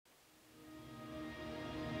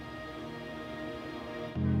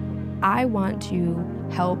I want to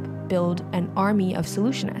help build an army of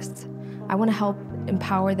solutionists. I want to help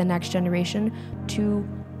empower the next generation to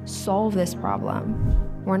solve this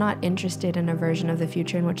problem. We're not interested in a version of the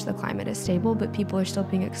future in which the climate is stable, but people are still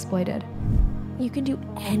being exploited. You can do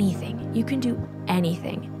anything. You can do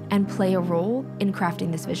anything and play a role in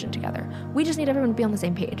crafting this vision together. We just need everyone to be on the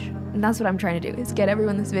same page. And that's what I'm trying to do, is get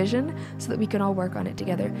everyone this vision so that we can all work on it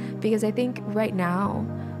together. Because I think right now,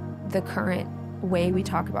 the current way we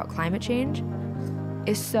talk about climate change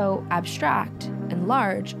is so abstract and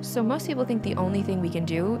large. So most people think the only thing we can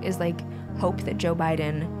do is like hope that Joe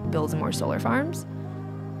Biden builds more solar farms.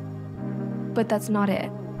 But that's not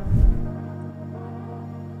it.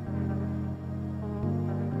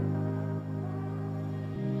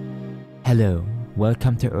 Hello,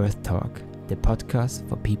 welcome to Earth Talk, the podcast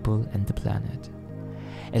for people and the planet.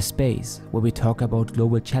 A space where we talk about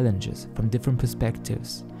global challenges from different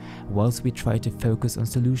perspectives, whilst we try to focus on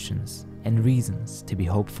solutions and reasons to be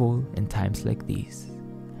hopeful in times like these.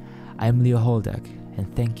 I'm Leo Holdak,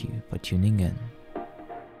 and thank you for tuning in.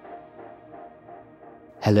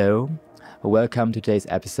 Hello, welcome to today's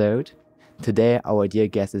episode. Today our dear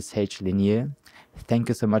guest is Sage Lenier. Thank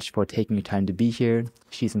you so much for taking your time to be here.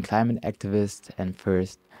 She's a climate activist. And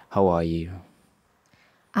first, how are you?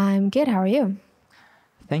 I'm good. How are you?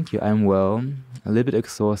 Thank you. I'm well. A little bit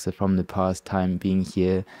exhausted from the past time being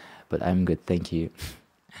here, but I'm good. Thank you.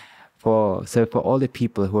 For all the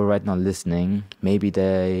people who are right now listening, maybe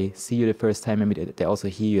they see you the first time, maybe they also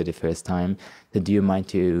hear you the first time. So do you mind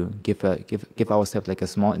to give ourselves like a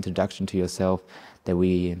small introduction to yourself, that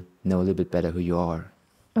we know a little bit better who you are?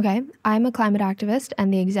 Okay. I'm a climate activist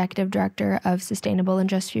and the executive director of Sustainable and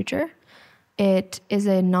Just Future. It is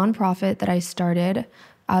a nonprofit that I started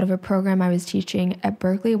out of a program I was teaching at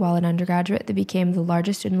Berkeley while an undergraduate that became the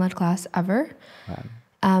largest student-led class ever.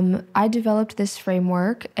 Wow. I developed this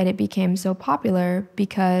framework and it became so popular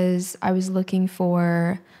because I was looking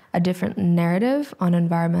for a different narrative on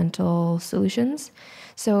environmental solutions.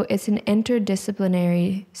 So it's an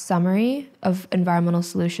interdisciplinary summary of environmental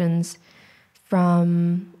solutions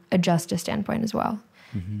from a justice standpoint as well.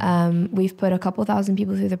 Mm-hmm. We've put a couple thousand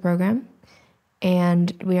people through the program,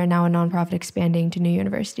 and we are now a nonprofit expanding to new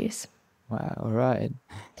universities. Wow, all right.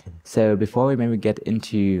 So before we maybe get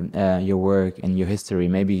into your work and your history,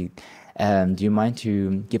 maybe do you mind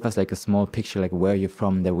to give us like a small picture, like where you're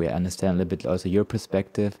from, that we understand a little bit also your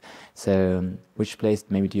perspective? So which place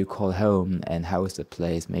maybe do you call home, and how is the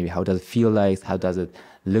place? Maybe how does it feel like? How does it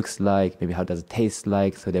looks like? Maybe how does it taste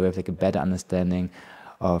like? So that we have like a better understanding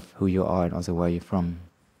of who you are and also where you're from.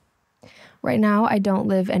 Right now, I don't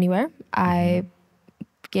live anywhere. I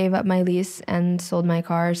gave up my lease and sold my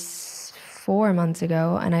car 4 months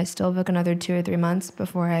ago, and I still have another 2 or 3 months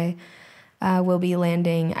before I will be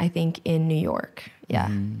landing, I think, in New York. Yeah.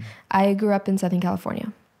 Mm-hmm. I grew up in Southern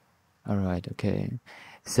California. All right. Okay.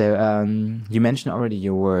 So you mentioned already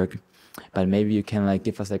your work, but maybe you can like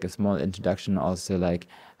give us like a small introduction also, like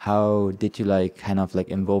how did you like kind of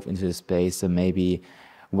like evolve into the space? So maybe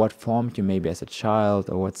what formed you maybe as a child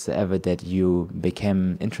or whatsoever that you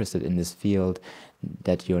became interested in this field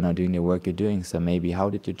that you're now doing the work you're doing. So maybe how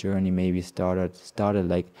did your journey maybe started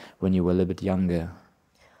like when you were a little bit younger?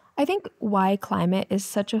 I think why climate is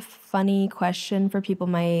such a funny question for people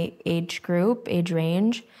my age group, age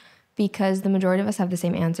range, because the majority of us have the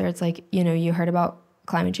same answer. It's like, you know, you heard about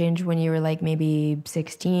climate change when you were like maybe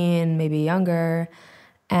 16, maybe younger,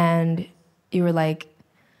 and you were like,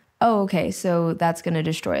 oh, okay, so that's going to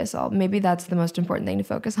destroy us all. Maybe that's the most important thing to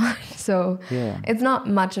focus on. So yeah. It's not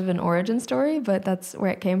much of an origin story, but that's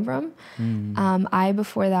where it came from. I,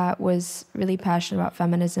 before that, was really passionate about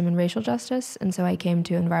feminism and racial justice. And so I came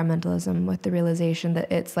to environmentalism with the realization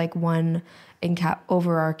that it's like one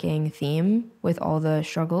overarching theme with all the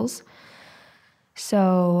struggles.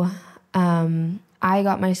 So I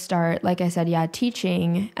got my start, like I said,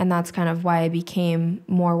 teaching, and that's kind of why I became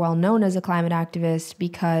more well-known as a climate activist,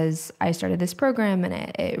 because I started this program and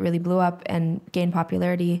it really blew up and gained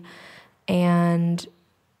popularity. And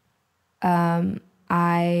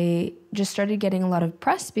I just started getting a lot of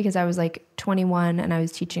press because I was like 21 and I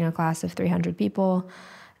was teaching a class of 300 people,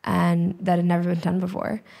 and that had never been done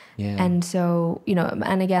before. Yeah. And so, you know,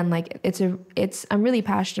 and again, like I'm really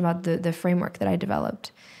passionate about the framework that I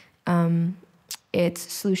developed. It's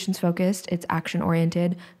solutions focused, it's action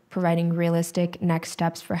oriented, providing realistic next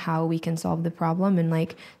steps for how we can solve the problem, and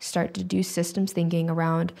like start to do systems thinking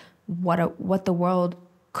around what the world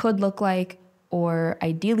could look like or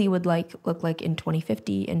ideally would look like in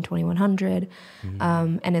 2050, in 2100.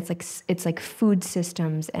 And it's like food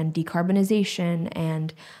systems and decarbonization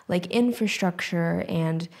and like infrastructure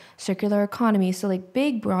and circular economy. So like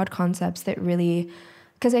big, broad concepts that really,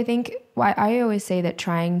 because I think why I always say that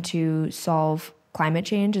trying to solve climate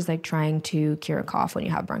change is like trying to cure a cough when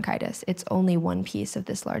you have bronchitis. It's only one piece of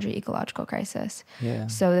this larger ecological crisis. Yeah.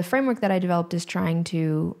 So the framework that I developed is trying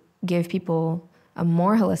to give people a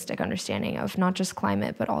more holistic understanding of not just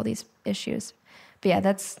climate, but all these issues. But yeah,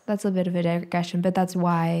 that's a bit of a digression, but that's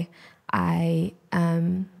why I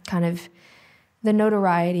kind of the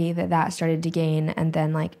notoriety that started to gain, and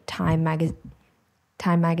then like Time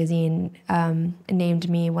Magazine named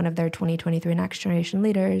me one of their 2023 Next Generation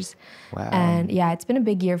Leaders. Wow. And yeah, it's been a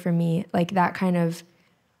big year for me. Like that kind of,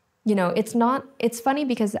 it's funny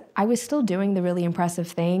because I was still doing the really impressive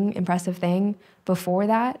thing before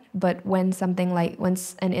that. But when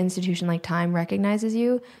an institution like Time recognizes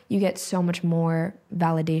you, you get so much more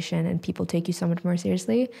validation and people take you so much more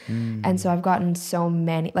seriously. And so I've gotten so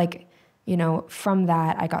many, from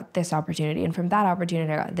that I got this opportunity, and from that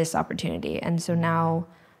opportunity I got this opportunity. And so now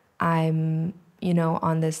I'm,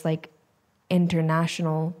 on this like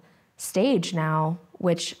international stage now,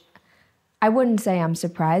 which I wouldn't say I'm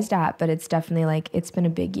surprised at, but it's definitely like, it's been a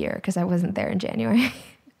big year because I wasn't there in January.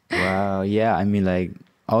 Wow. Yeah. I mean, like,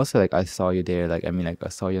 also, like, I saw you there. Like, I mean, like, I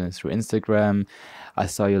saw you through Instagram. I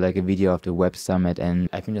saw you, like, a video of the Web Summit. And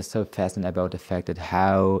I've been just so fascinated about the fact that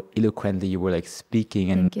how eloquently you were, like,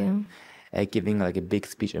 speaking and Thank you. Giving, like, a big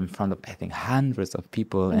speech in front of, I think, hundreds of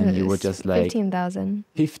people. And you were just, like... 15,000.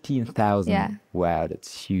 15,000. Yeah. Wow,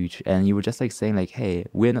 that's huge. And you were just, like, saying, like, hey,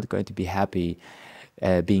 we're not going to be happy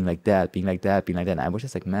being like that, being like that, being like that. And I was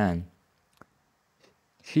just like, man...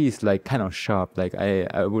 She's like kind of sharp. Like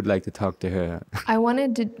I would like to talk to her.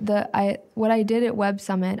 What I did at Web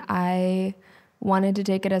Summit, I wanted to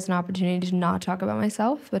take it as an opportunity to not talk about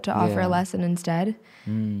myself, but to offer a lesson instead.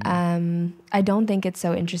 I don't think it's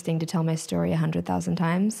so interesting to tell my story 100,000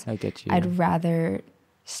 times. I get you. I'd rather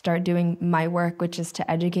start doing my work, which is to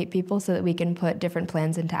educate people so that we can put different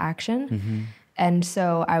plans into action. And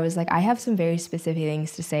so I was like, I have some very specific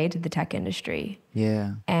things to say to the tech industry.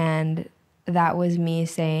 Yeah. And that was me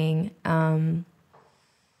saying,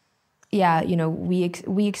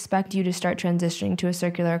 we expect you to start transitioning to a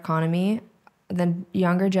circular economy. The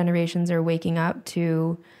younger generations are waking up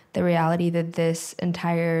to the reality that this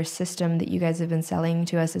entire system that you guys have been selling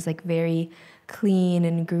to us is like very clean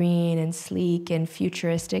and green and sleek and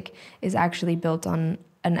futuristic is actually built on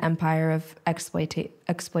an empire of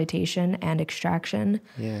exploitation and extraction.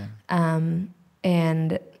 Yeah.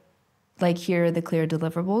 And like, here are the clear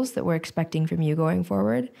deliverables that we're expecting from you going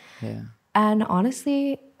forward. Yeah. And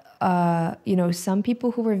honestly, some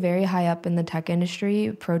people who were very high up in the tech industry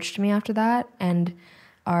approached me after that and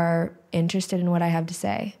are interested in what I have to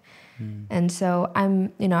say. And so I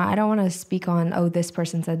don't want to speak on, oh, this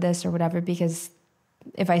person said this or whatever, because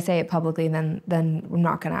if I say it publicly, then I'm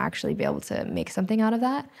not going to actually be able to make something out of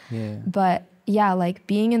that. Yeah. But yeah, like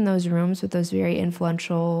being in those rooms with those very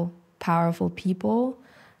influential, powerful people,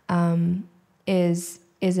 is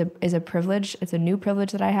a privilege. It's a new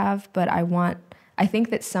privilege that I have, but I think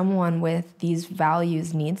that someone with these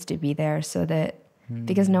values needs to be there so that,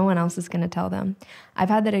 because no one else is going to tell them. I've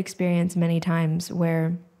had that experience many times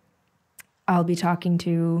where I'll be talking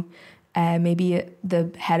to maybe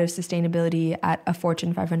the head of sustainability at a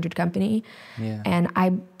Fortune 500 company. Yeah. And I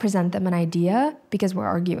present them an idea because we're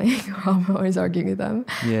arguing. I'm always arguing with them.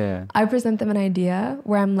 Yeah. I present them an idea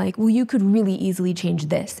where I'm like, well, you could really easily change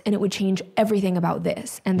this and it would change everything about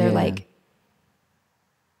this. And they're like,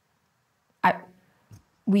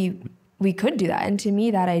 we could do that. And to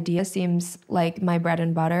me, that idea seems like my bread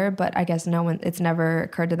and butter, but I guess it's never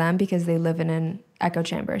occurred to them because they live in an echo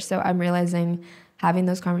chamber. So I'm realizing having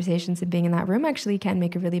those conversations and being in that room actually can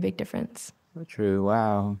make a really big difference. So true.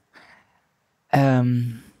 Wow.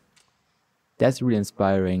 That's really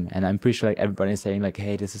inspiring. And I'm pretty sure like everybody's saying like,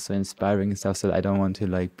 hey, this is so inspiring and stuff. So I don't want to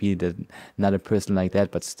like be another person like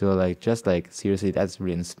that, but still like, just like seriously, that's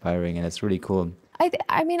really inspiring and it's really cool.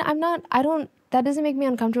 That doesn't make me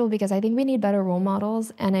uncomfortable because I think we need better role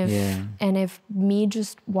models. And if me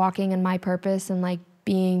just walking in my purpose and like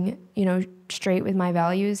being, straight with my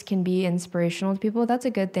values can be inspirational to people, that's a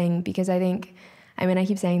good thing. Because I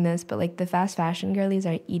keep saying this, but like the fast fashion girlies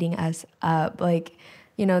are eating us up. Like,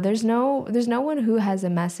 there's no one who has a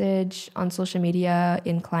message on social media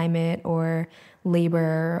in climate or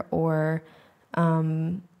labor or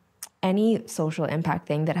any social impact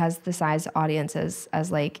thing that has the size audiences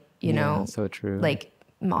as like, so true. like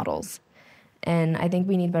models. And I think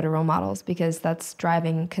we need better role models because that's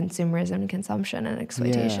driving consumerism, consumption, and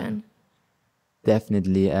exploitation.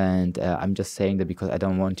 Definitely, and I'm just saying that because I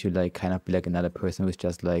don't want to like kind of be like another person who's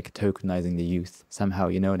just like tokenizing the youth somehow,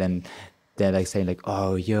 you know. Then they're like saying like,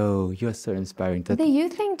 "Oh, yo, you're so inspiring." The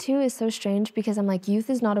youth thing too is so strange because I'm like, youth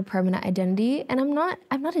is not a permanent identity, and I'm not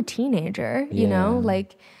a teenager, you know.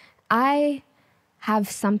 Like, I have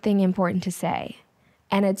something important to say,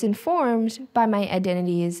 and it's informed by my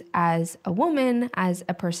identities as a woman, as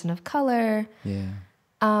a person of color.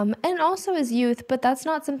 And also as youth, but that's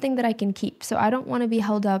not something that I can keep. So I don't want to be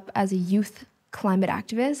held up as a youth climate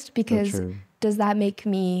activist because does that make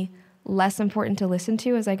me less important to listen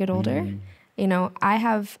to as I get older? You know, I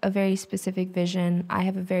have a very specific vision. I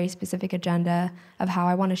have a very specific agenda of how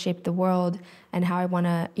I want to shape the world and how I want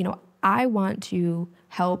to, you know, I want to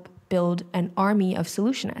help build an army of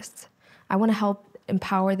solutionists. I want to help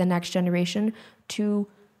empower the next generation to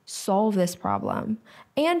solve this problem,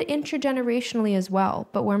 and intergenerationally as well.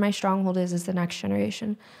 But where my stronghold is the next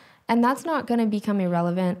generation. And that's not going to become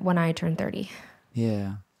irrelevant when I turn 30.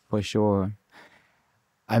 Yeah, for sure.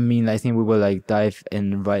 I mean, I think we will like dive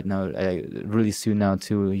in right now, really soon now,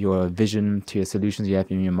 to your vision, to your solutions you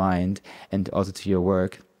have in your mind, and also to your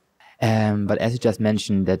work. But as you just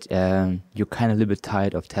mentioned that you're kind of a little bit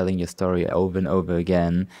tired of telling your story over and over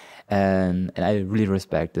again, and I really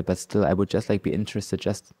respect it, but still I would just like be interested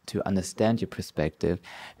just to understand your perspective,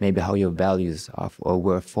 maybe how your values are or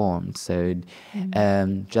were formed. So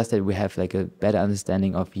just that we have like a better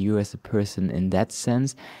understanding of you as a person in that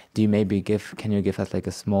sense, can you give us like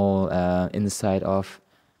a small insight of,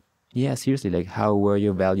 yeah, seriously, like how were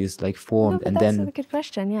your values like formed? No, that's a good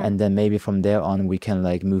question, yeah. And then maybe from there on we can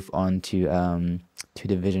like move on to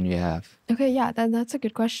the vision you have. Okay, yeah, that's a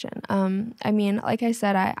good question. I mean, like I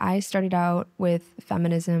said, I started out with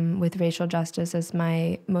feminism, with racial justice as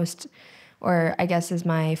my most, or I guess as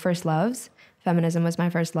my first loves. Feminism was my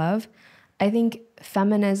first love. I think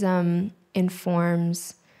feminism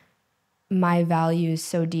informs my values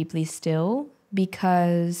so deeply still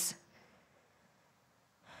because,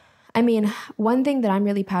 I mean, one thing that I'm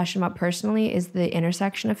really passionate about personally is the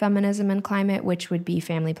intersection of feminism and climate, which would be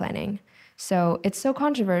family planning. So it's so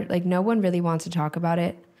controversial, like no one really wants to talk about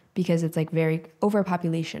it because it's like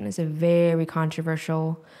overpopulation is a very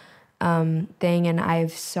controversial thing, and I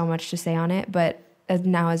have so much to say on it, but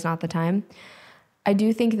now is not the time. I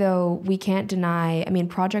do think though, we can't deny, I mean,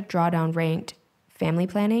 Project Drawdown ranked family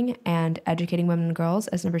planning and educating women and girls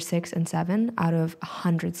as number 6 and 7 out of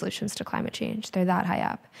 100 solutions to climate change. They're that high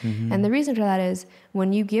up. And the reason for that is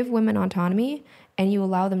when you give women autonomy and you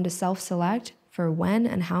allow them to self-select for when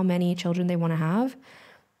and how many children they want to have,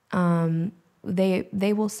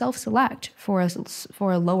 they will self-select for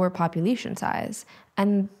a lower population size.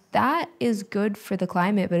 And that is good for the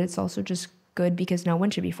climate, but it's also just good because no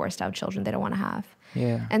one should be forced to have children they don't want to have.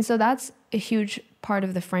 And so that's a huge part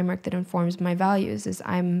of the framework that informs my values is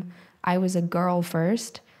I was a girl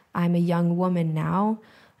first. I'm a young woman now.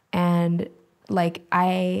 And like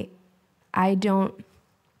I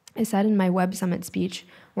said in my Web Summit speech,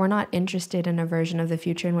 we're not interested in a version of the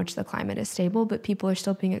future in which the climate is stable, but people are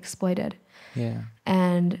still being exploited.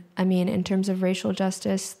 And I mean, in terms of racial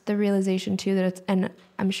justice, the realization too that it's, and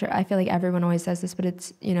I'm sure, I feel like everyone always says this, but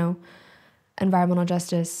it's, you know, environmental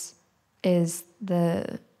justice is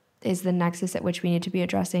the nexus at which we need to be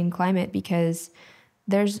addressing climate, because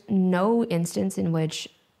there's no instance in which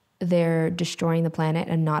they're destroying the planet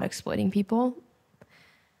and not exploiting people.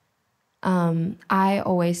 I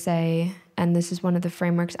always say, and this is one of the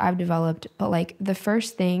frameworks I've developed, but like the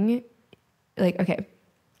first thing to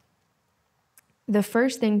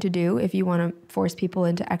do if you want to force people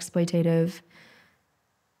into exploitative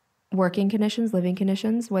working conditions, living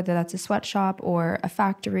conditions, whether that's a sweatshop or a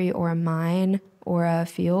factory or a mine or a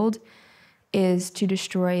field, is to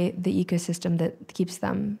destroy the ecosystem that keeps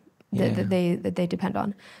them, that they depend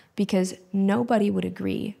on. Because nobody would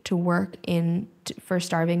agree to work for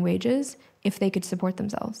starving wages if they could support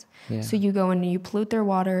themselves. So you go and you pollute their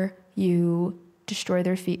water, you destroy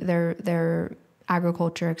their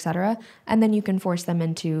agriculture, etc., and then you can force them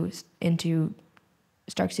into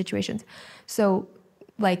stark situations. So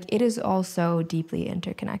like it is also deeply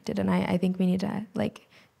interconnected, and I think we need to like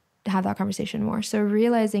have that conversation more. So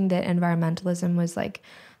realizing that environmentalism was like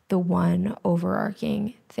the one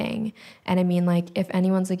overarching thing. And I mean, like, if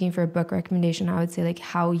anyone's looking for a book recommendation, I would say like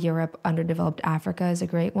How Europe Underdeveloped Africa is a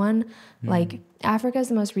great one. Like, Africa is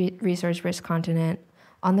the most resource-rich continent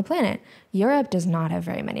on the planet. Europe does not have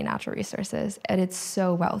very many natural resources, and it's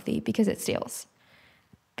so wealthy because it steals.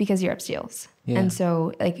 Because Europe steals. And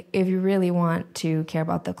so, like, if you really want to care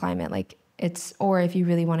about the climate, like, Or if you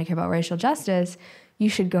really want to care about racial justice, you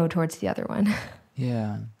should go towards the other one.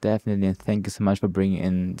 Yeah, definitely. And thank you so much for bringing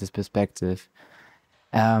in this perspective.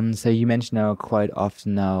 So you mentioned now quite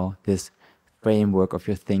often now this framework of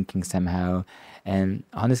your thinking somehow. And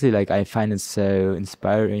honestly, like I find it so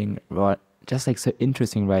inspiring, just like so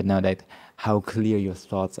interesting right now that how clear your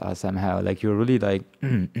thoughts are somehow. Like you're really like,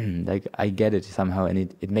 like I get it somehow. And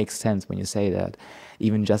it makes sense when you say that.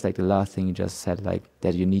 Even just like the last thing you just said, like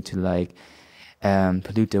that you need to like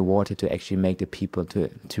pollute the water to actually make the people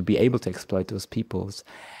to be able to exploit those peoples.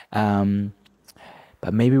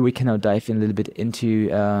 But maybe we can now dive in a little bit into,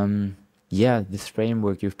 this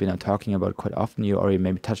framework you've been talking about quite often. You already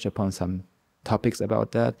maybe touched upon some topics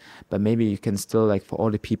about that, but maybe you can still, like, for all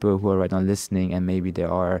the people who are right now listening and maybe they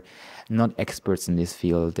are not experts in this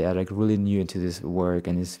field, they are like really new into this work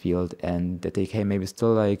and this field, and that they can maybe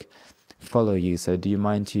still like follow you. So do you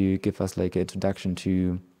mind to give us like an introduction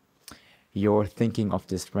to your thinking of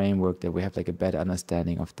this framework, that we have like a better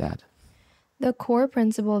understanding of that? The core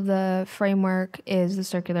principle of the framework is the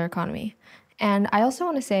circular economy. And I also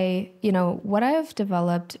want to say, what I've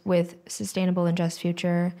developed with Sustainable and Just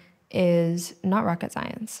Future is not rocket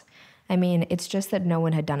science. I mean, it's just that no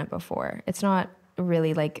one had done it before. It's not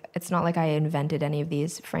really like, it's not like I invented any of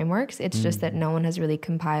these frameworks. It's just that no one has really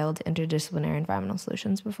compiled interdisciplinary environmental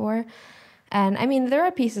solutions before. And I mean, there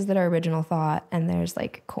are pieces that are original thought, and there's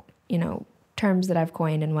like, terms that I've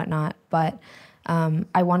coined and whatnot, but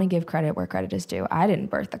I want to give credit where credit is due. I didn't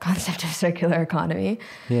birth the concept of circular economy.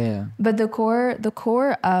 Yeah. But the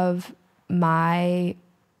core of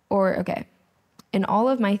in all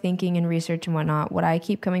of my thinking and research and whatnot, what I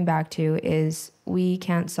keep coming back to is we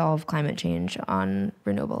can't solve climate change on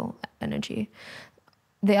renewable energy.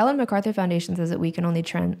 The Ellen MacArthur Foundation says that we can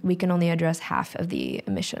only address half of the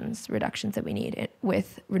emissions reductions that we need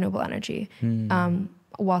with renewable energy.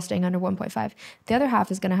 While staying under 1.5. The other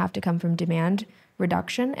half is going to have to come from demand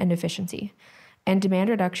reduction and efficiency. And demand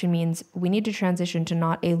reduction means we need to transition to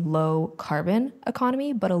not a low carbon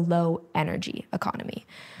economy, but a low energy economy.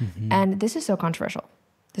 And this is so controversial.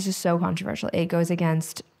 It goes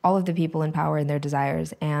against all of the people in power and their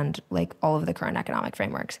desires and like all of the current economic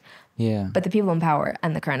frameworks. Yeah. But the people in power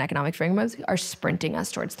and the current economic frameworks are sprinting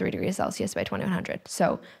us towards 3 degrees Celsius by 2100.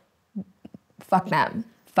 So fuck them.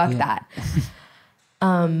 Fuck that.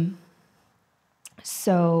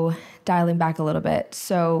 So dialing back a little bit.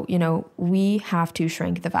 So, we have to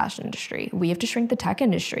shrink the fashion industry. We have to shrink the tech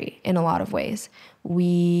industry in a lot of ways.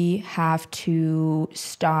 We have to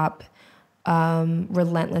stop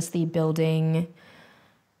relentlessly building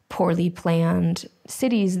poorly planned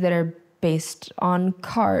cities that are based on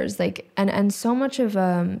cars. And so much of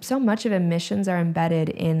emissions are embedded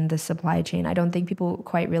in the supply chain. I don't think people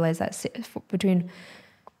quite realize that between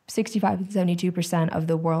 65 and 72% of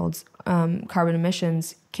the world's carbon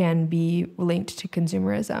emissions can be linked to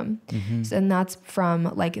consumerism. So, and that's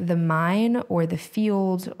from like the mine or the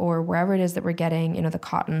field or wherever it is that we're getting, the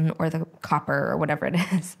cotton or the copper or whatever it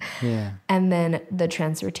is. Yeah. And then the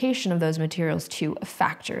transportation of those materials to a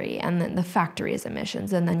factory, and then the factory's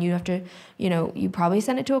emissions. And then you have to, you probably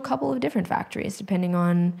send it to a couple of different factories depending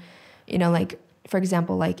on, like, for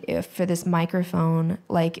example, like if for this microphone,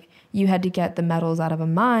 like you had to get the metals out of a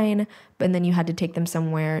mine, but then you had to take them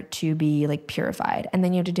somewhere to be like purified. And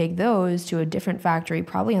then you have to take those to a different factory,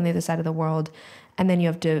 probably on the other side of the world. And then you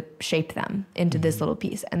have to shape them into this little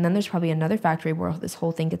piece. And then there's probably another factory where this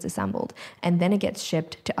whole thing gets assembled. And then it gets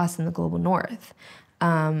shipped to us in the global north.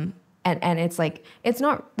 And it's like, it's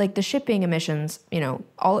not like the shipping emissions,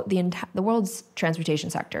 all the world's transportation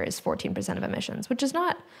sector is 14% of emissions, which is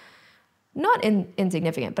not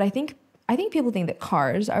insignificant, but I think people think that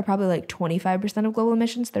cars are probably like 25% of global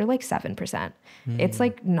emissions. They're like 7%. It's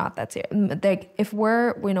like not that serious. Like if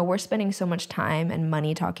we're spending so much time and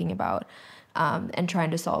money talking about and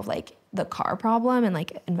trying to solve like the car problem and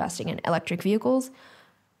like investing in electric vehicles,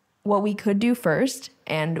 what we could do first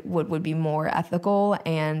and what would be more ethical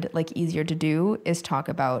and like easier to do is talk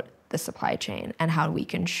about the supply chain and how we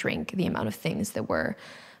can shrink the amount of things that we're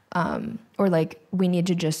or like we need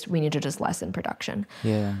to just lessen production.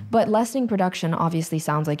 Yeah. But lessening production obviously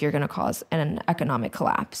sounds like you're going to cause an economic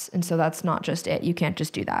collapse. And so that's not just it. You can't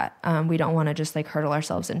just do that. We don't want to just like hurdle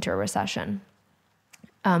ourselves into a recession.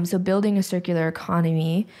 So building a circular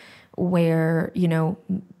economy where,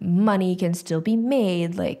 money can still be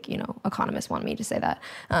made, like, economists want me to say that.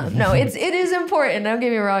 No, it is important. Don't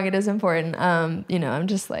get me wrong. It is important. I'm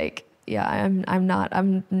just like, yeah,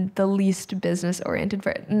 I'm the least business oriented for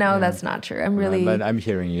it. No, that's not true. I'm really, But I'm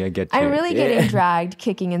hearing you. I get you. I'm really getting dragged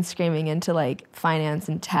kicking and screaming into like finance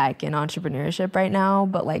and tech and entrepreneurship right now,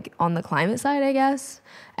 but like on the climate side, I guess,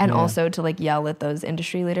 and also to like yell at those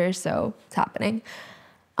industry leaders. So it's happening.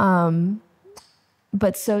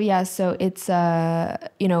 But so it's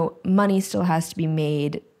money still has to be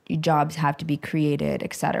made, jobs have to be created,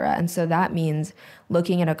 et cetera. And so that means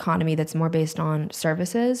looking at an economy that's more based on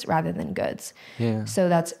services rather than goods. Yeah. So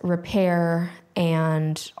that's repair,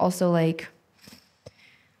 and also like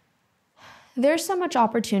there's so much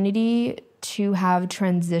opportunity to have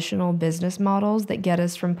transitional business models that get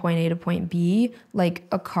us from point A to point B, like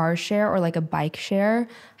a car share or like a bike share.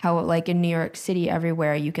 How like in New York City,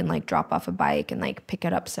 everywhere you can like drop off a bike and like pick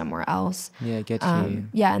it up somewhere else. Yeah, I get you.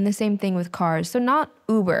 Yeah, and the same thing with cars. So not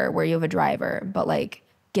Uber where you have a driver, but like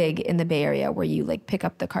gig in the Bay Area where you like pick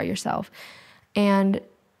up the car yourself. And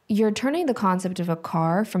you're turning the concept of a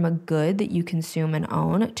car from a good that you consume and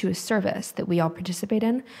own to a service that we all participate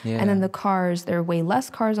in. Yeah. And then the cars, there are way less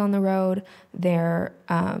cars on the road. The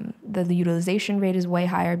utilization rate is way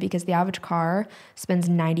higher because the average car spends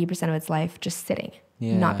 90% of its life just sitting,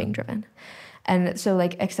 not being driven. And so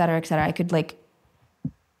like, et cetera,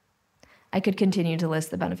 I could continue to list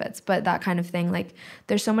the benefits, but that kind of thing, like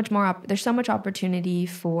there's so much opportunity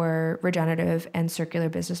for regenerative and circular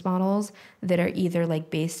business models that are either like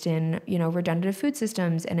based in, regenerative food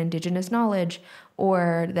systems and indigenous knowledge,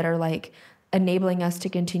 or that are like enabling us to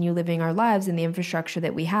continue living our lives in the infrastructure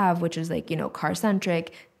that we have, which is like, car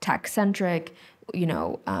centric, tech centric, we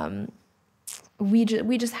have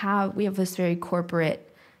this very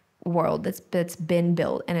corporate world that's been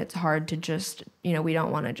built, and it's hard to just, we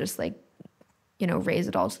don't want to just like, raise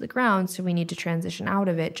it all to the ground. So we need to transition out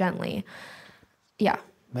of it gently. Yeah.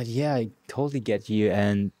 But yeah, I totally get you.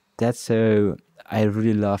 And that's so, I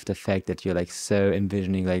really love the fact that you're like so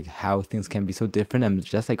envisioning like how things can be so different. I'm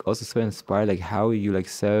just like also so inspired, like how you like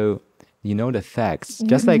so, the facts.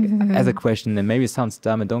 Just like as a question, and maybe it sounds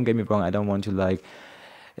dumb, and don't get me wrong, I don't want to like,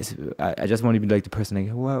 I just want to be like the person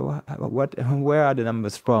like, where are the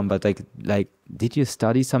numbers from? But like, did you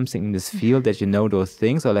study something in this field that you know those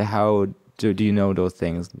things, or like how do you know those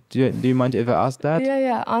things? Do you mind if I ask that?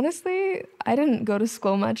 Yeah. Honestly, I didn't go to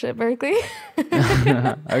school much at Berkeley.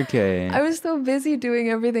 Okay. I was so busy doing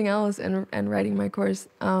everything else and writing my course.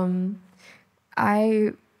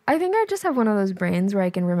 I think I just have one of those brains where I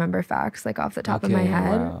can remember facts like off the top of my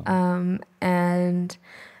head. Wow. And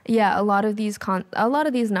yeah, a lot of these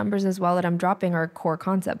numbers as well that I'm dropping are core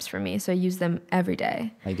concepts for me, so I use them every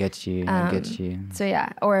day. I get you. So yeah,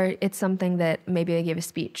 or it's something that maybe I gave a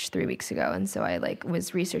speech 3 weeks ago, and so I like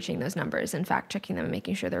was researching those numbers and fact checking them and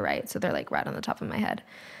making sure they're right, so they're like right on the top of my head.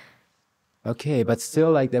 Okay, but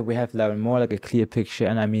still like that we have like more like a clear picture,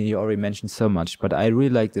 and I mean you already mentioned so much, but I really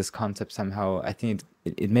like this concept somehow. I think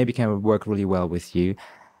it maybe can work really well with you,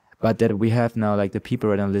 but that we have now like the people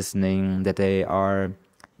right now listening, that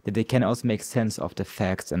they can also make sense of the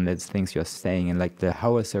facts and the things you're saying, and like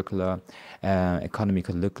how a circular economy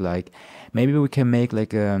could look like. Maybe we can make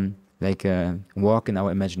like a walk in our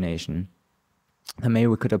imagination, and maybe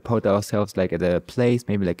we could put ourselves like at a place,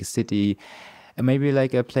 maybe like a city, and maybe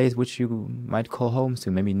like a place which you might call home to,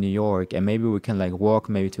 maybe New York, and maybe we can like walk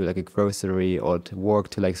maybe to like a grocery, or to walk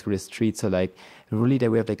to like through the streets, so like really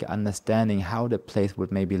that we have like understanding how the place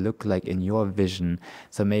would maybe look like in your vision.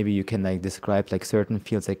 So maybe you can like describe like certain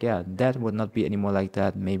fields, like yeah, that would not be anymore like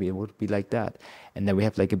that, maybe it would be like that, and then we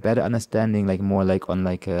have like a better understanding, like more like on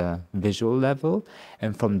like a visual level,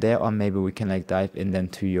 and from there on maybe we can like dive in then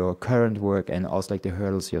to your current work and also like the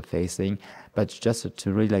hurdles you're facing. But just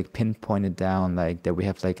to really like pinpoint it down, like that we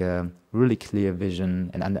have like a really clear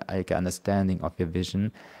vision and like understanding of your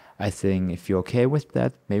vision. I think if you're okay with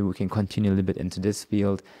that, maybe we can continue a little bit into this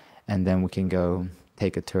field, and then we can go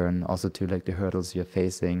take a turn also to like the hurdles you're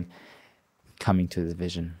facing coming to the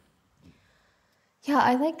vision. Yeah,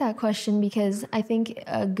 I like that question, because I think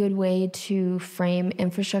a good way to frame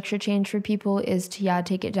infrastructure change for people is to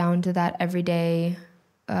take it down to that everyday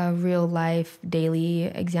real life daily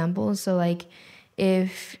examples. So like New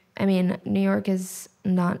York is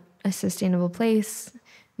not a sustainable place.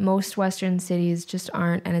 Most Western cities just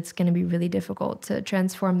aren't, and it's going to be really difficult to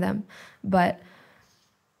transform them. But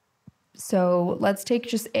so let's take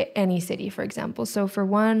just any city, for example. So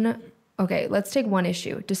let's take one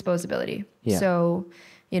issue, disposability. Yeah. So,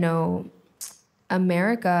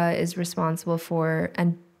 America is responsible for,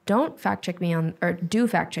 and don't fact check me on, or do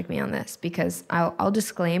fact check me on this, because I'll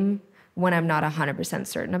disclaim when I'm not 100%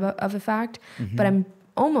 certain of a fact, but I'm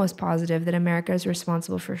almost positive that America is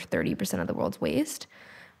responsible for 30% of the world's waste.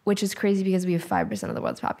 which is crazy because we have 5% of the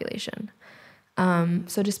world's population.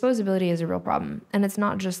 So disposability is a real problem. And it's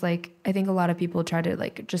not just like, I think a lot of people try to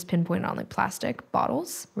like just pinpoint it on like plastic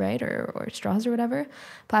bottles, right? Or straws or whatever.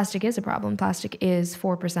 Plastic is a problem. Plastic is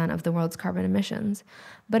 4% of the world's carbon emissions.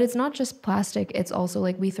 But it's not just plastic. It's also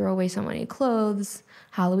like we throw away so many clothes,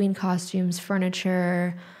 Halloween costumes,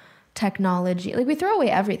 furniture, technology. Like we throw away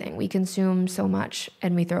everything. We consume so much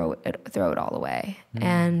and we throw it all away.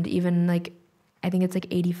 And even like, I think it's like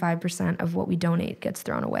 85% of what we donate gets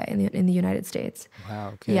thrown away in the United States.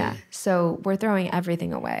 Wow, okay. Yeah, so we're throwing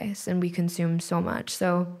everything away, and we consume so much.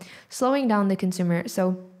 So slowing down the consumer.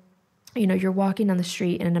 So, you know, you're walking down the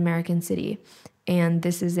street in an American city, and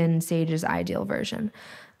this is in Sage's ideal version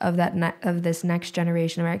of of this next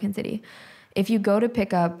generation American city. If you go to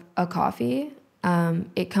pick up a coffee,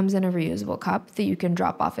 it comes in a reusable cup that you can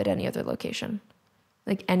drop off at any other location.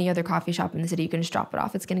 Like any other coffee shop in the city, you can just drop it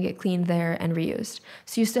off. It's going to get cleaned there and reused.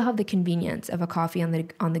 So you still have the convenience of a coffee on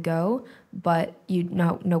the go, but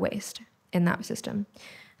no waste in that system.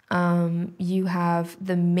 You have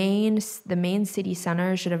the main city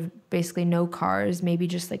center should have basically no cars, maybe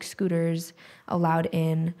just like scooters allowed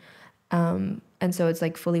in. And so it's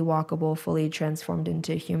like fully walkable, fully transformed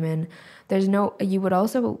into human. We would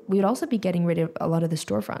also be getting rid of a lot of the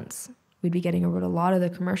storefronts. We'd be getting rid of a lot of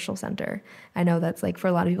the commercial center. I know that's like, for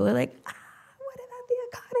a lot of people, they're like, what about the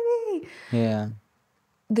economy? Yeah.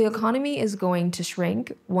 The economy is going to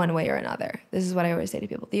shrink one way or another. This is what I always say to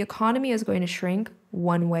people. The economy is going to shrink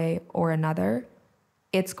one way or another.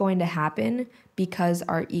 It's going to happen because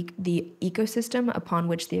the ecosystem upon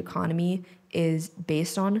which the economy is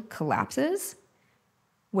based on collapses,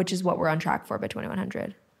 which is what we're on track for by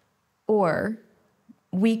 2100. Or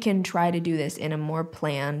we can try to do this in a more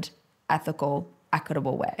planned, ethical,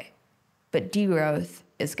 equitable way. But degrowth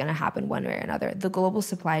is going to happen one way or another. The global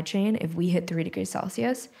supply chain, if we hit 3 degrees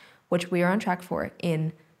Celsius, which we are on track for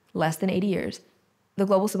in less than 80 years, the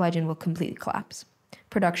global supply chain will completely collapse.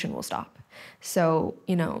 Production will stop. So,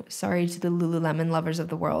 you know, sorry to the Lululemon lovers of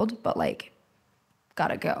the world, but like,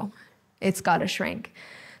 gotta go. It's gotta shrink.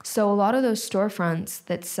 So a lot of those storefronts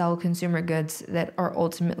that sell consumer goods that are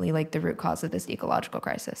ultimately like the root cause of this ecological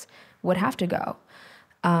crisis would have to go.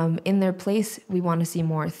 In their place, we want to see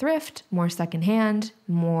more thrift, more secondhand,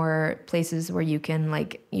 more places where you can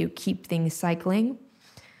you keep things cycling,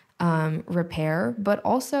 repair, but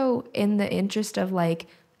also in the interest of like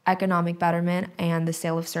economic betterment and the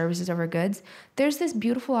sale of services over goods, there's this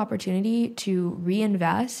beautiful opportunity to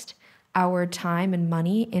reinvest our time and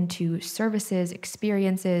money into services,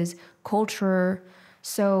 experiences, culture.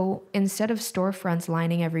 So instead of storefronts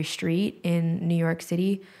lining every street in New York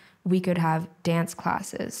City, we could have dance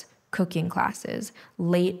classes, cooking classes,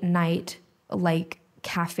 late night, like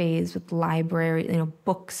cafes with library,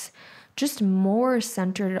 books, just more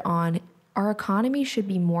centered on, our economy should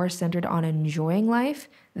be more centered on enjoying life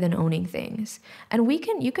than owning things. And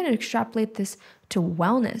you can extrapolate this to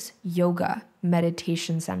wellness, yoga,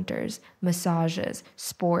 meditation centers, massages,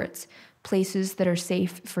 sports, places that are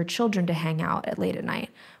safe for children to hang out at late at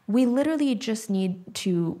night. We literally just need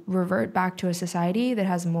to revert back to a society that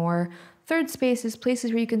has more third spaces,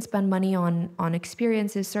 places where you can spend money on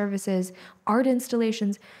experiences, services, art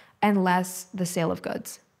installations, and less the sale of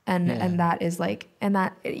goods. And that is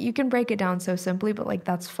that you can break it down so simply, but like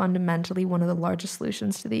that's fundamentally one of the largest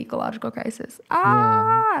solutions to the ecological crisis.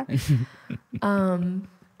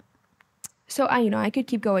 So I could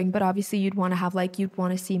keep going, but obviously you'd want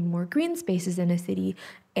to see more green spaces in a city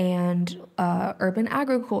and urban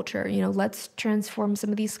agriculture. Let's transform some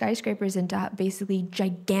of these skyscrapers into basically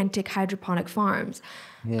gigantic hydroponic farms.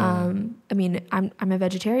 Yeah. I'm a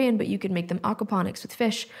vegetarian, but you could make them aquaponics with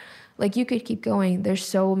fish. Like you could keep going. There's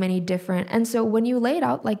so many different. And so when you lay it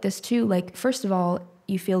out like this too, like first of all,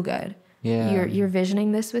 you feel good. Yeah. You're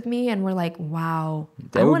visioning this with me and we're like, wow,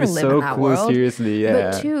 I want to live in that world. Seriously,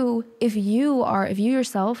 yeah. But two, if you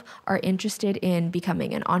yourself are interested in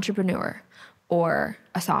becoming an entrepreneur or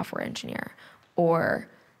a software engineer or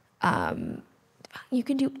you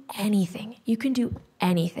can do anything. You can do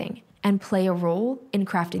anything and play a role in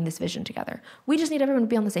crafting this vision together. We just need everyone to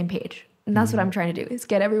be on the same page. And that's what I'm trying to do, is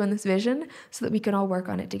get everyone this vision so that we can all work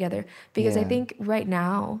on it together. Because I think right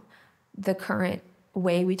now, the current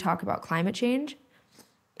way we talk about climate change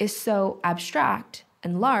is so abstract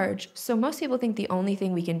and large. So most people think the only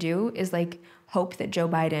thing we can do is like hope that Joe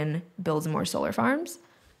Biden builds more solar farms.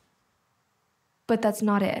 But that's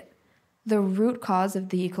not it. The root cause of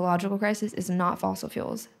the ecological crisis is not fossil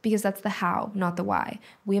fuels, because that's the how, not the why.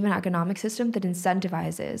 We have an economic system that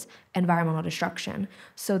incentivizes environmental destruction.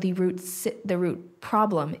 So the root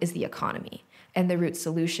problem is the economy, and the root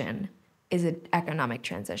solution is an economic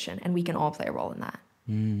transition, and we can all play a role in that.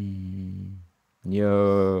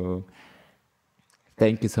 Yo,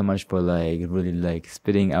 thank you so much for like really like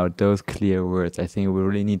spitting out those clear words. I think we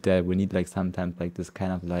really need that. We need like sometimes like this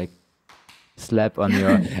kind of like slap on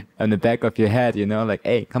your on the back of your head, you know, like,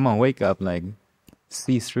 hey, come on, wake up, like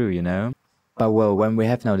see through, you know. But well, when we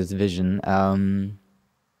have now this vision,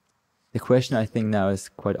 the question I think now is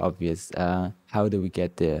quite obvious. How do we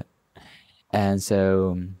get there? And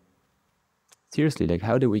so seriously, like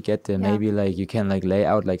how do we get there? Yeah. Maybe like you can like lay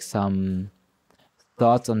out like some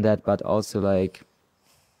thoughts on that, but also like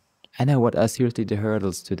I know what are seriously the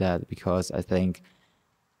hurdles to that, because I think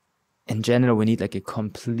in general we need like a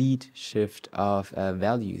complete shift of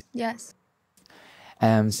values. Yes.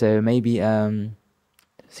 So maybe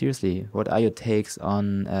seriously, what are your takes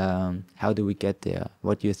on how do we get there?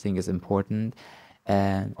 What do you think is important?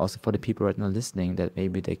 And also for the people right now listening, that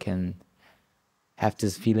maybe they can have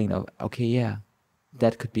this feeling of, okay, yeah,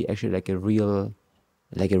 that could be actually like a real,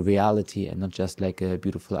 like a reality and not just like a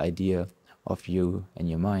beautiful idea of you and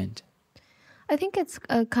your mind. I think it's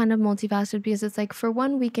kind of multifaceted, because it's like, for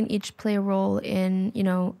one, we can each play a role in, you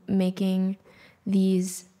know, making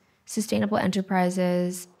these sustainable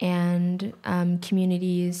enterprises and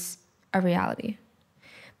communities a reality.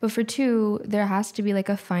 But for two, there has to be like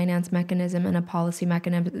a finance mechanism and a policy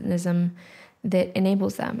mechanism that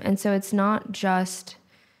enables them. And so it's not just,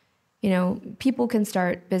 you know, people can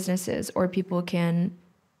start businesses, or people can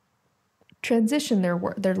transition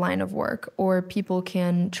their line of work, or people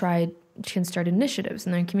can start initiatives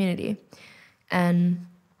in their community. And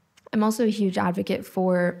I'm also a huge advocate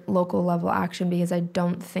for local level action, because I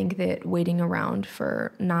don't think that waiting around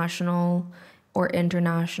for national or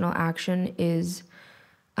international action is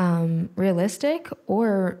realistic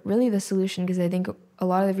or really the solution, because I think a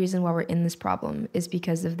lot of the reason why we're in this problem is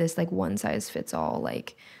because of this like one size fits all,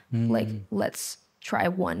 like let's try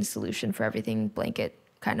one solution for everything blanket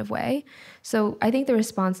kind of way. So I think the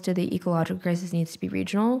response to the ecological crisis needs to be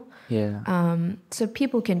regional. Yeah. So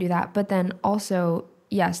people can do that, but then also,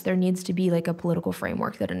 yes, there needs to be like a political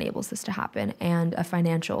framework that enables this to happen, and a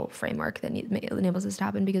financial framework that enables this to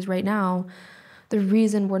happen. Because right now, the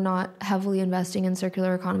reason we're not heavily investing in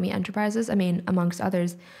circular economy enterprises, I mean, amongst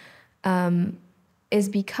others, is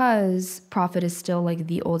because profit is still like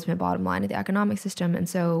the ultimate bottom line of the economic system. And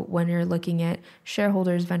so when you're looking at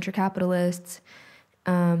shareholders, venture capitalists,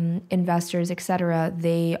 investors, etc.,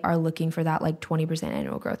 they are looking for that like 20%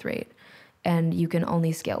 annual growth rate. And you can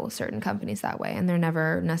only scale with certain companies that way. And they're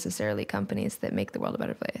never necessarily companies that make the world a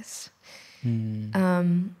better place.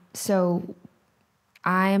 So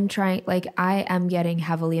I am getting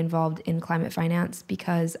heavily involved in climate finance,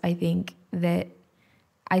 because I think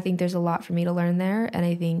there's a lot for me to learn there. And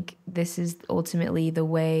I think this is ultimately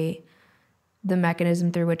the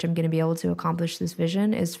mechanism through which I'm going to be able to accomplish this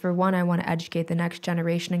vision is, for one, I want to educate the next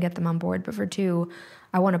generation and get them on board. But for two,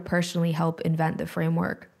 I want to personally help invent the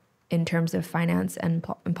framework in terms of finance and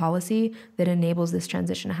policy that enables this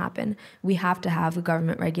transition to happen. We have to have a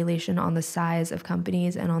government regulation on the size of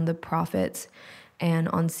companies and on the profits and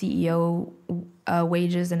on CEO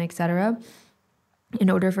wages and et cetera, in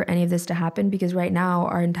order for any of this to happen. Because right now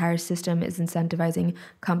our entire system is incentivizing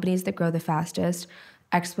companies that grow the fastest,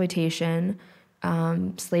 exploitation,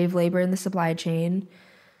 slave labor in the supply chain,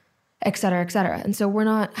 et cetera, et cetera. And so we're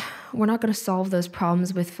not going to solve those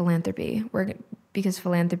problems with philanthropy. Because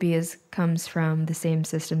philanthropy comes from the same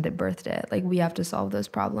system that birthed it. Like, we have to solve those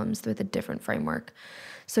problems with a different framework.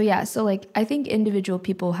 So yeah, so like I think individual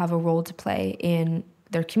people have a role to play in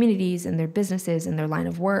their communities, in their businesses, in their line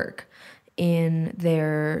of work, in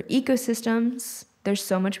their ecosystems. There's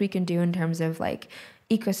so much we can do in terms of like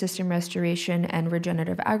ecosystem restoration and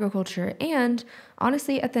regenerative agriculture, and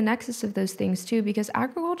honestly at the nexus of those things too, because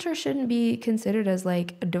agriculture shouldn't be considered as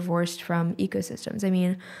like divorced from ecosystems. I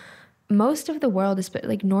mean, most of the world,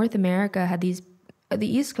 like North America, the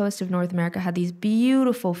east coast of North America had these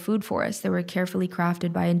beautiful food forests that were carefully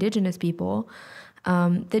crafted by indigenous people,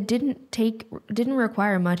 that didn't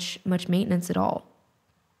require much maintenance at all.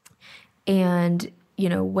 And you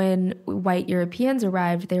know, when white Europeans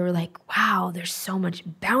arrived, they were like, wow, there's so much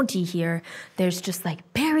bounty here. There's just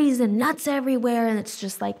like berries and nuts everywhere, and it's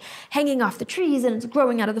just like hanging off the trees, and it's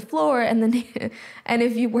growing out of the floor. And then, and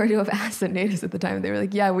if you were to have asked the natives at the time, they were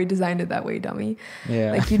like, yeah, we designed it that way, dummy.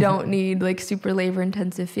 Yeah. Like, you don't need like super labor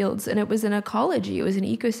intensive fields. And it was an ecology, it was an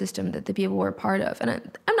ecosystem that the people were part of. And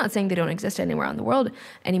I'm not saying they don't exist anywhere in the world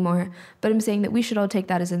anymore, but I'm saying that we should all take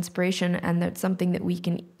that as inspiration, and that's something that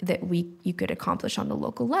you could accomplish on the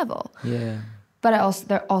local level. Yeah. But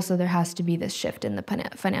there has to be this shift in the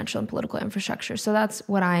financial and political infrastructure. So that's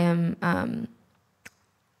what I am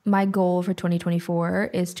my goal for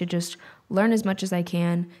 2024 is to just learn as much as I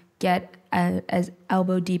can, get as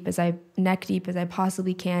elbow deep as neck deep as I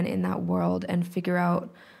possibly can in that world, and figure out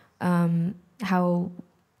how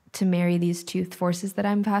to marry these two forces that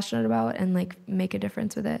I'm passionate about and like make a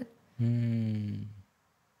difference with it.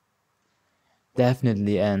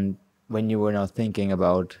 Definitely. And when you were now thinking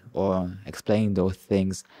about or explaining those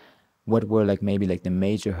things, what were like maybe like the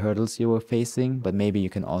major hurdles you were facing? But maybe you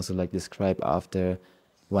can also like describe after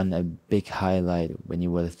one a big highlight when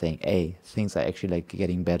you were saying, hey, things are actually like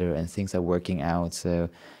getting better and things are working out. So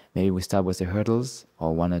maybe we start with the hurdles,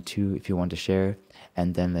 or one or two if you want to share,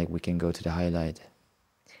 and then like we can go to the highlight.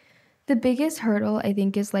 The biggest hurdle, I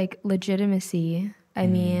think, is like legitimacy. I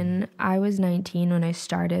mean, I was 19 when I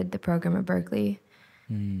started the program at Berkeley,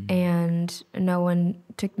 and no one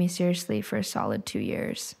took me seriously for a solid 2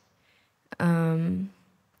 years,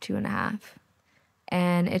 2.5.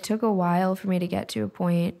 And it took a while for me to get to a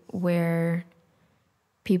point where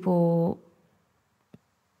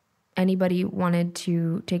anybody wanted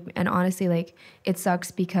to take me. And honestly, like, it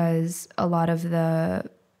sucks because a lot of the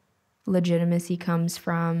legitimacy comes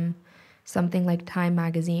from something like Time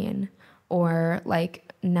magazine, or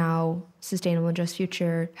like now Sustainable and Just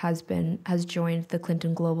Future has joined the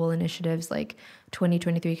Clinton Global Initiative's like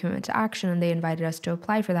 2023 commitment to action, and they invited us to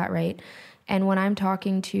apply for that, right? And when I'm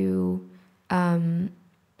talking to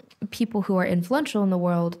people who are influential in the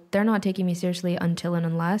world, they're not taking me seriously until and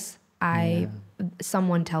unless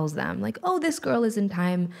someone tells them like, oh, this girl is in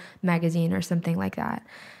Time magazine or something like that.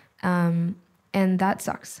 And that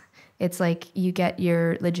sucks. It's like you get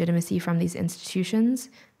your legitimacy from these institutions,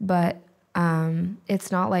 but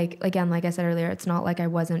it's not like, again, like I said earlier, it's not like I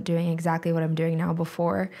wasn't doing exactly what I'm doing now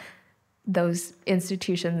before those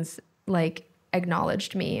institutions like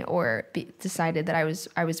acknowledged me or decided that I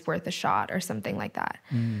was worth a shot or something like that.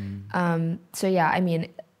 So yeah, I mean,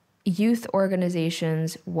 youth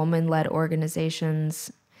organizations, woman-led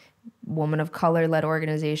organizations, woman of color-led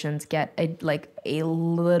organizations get a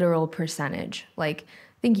literal percentage. Like,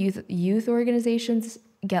 I think youth organizations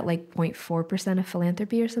get like 0.4% of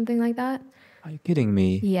philanthropy or something like that. Are you kidding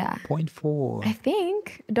me? Yeah. 0.4. I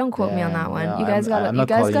think. Don't quote me on that one. Yeah, You guys I'm gotta not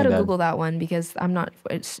calling you that. Google that one, because I'm not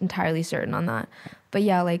entirely certain on that. But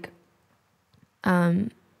yeah, like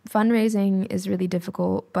fundraising is really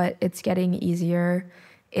difficult, but it's getting easier.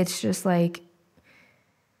 It's just like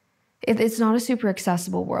it's not a super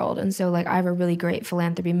accessible world. And so like I have a really great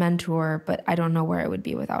philanthropy mentor, but I don't know where I would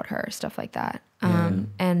be without her, stuff like that.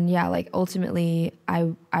 And yeah, like ultimately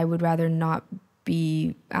I would rather not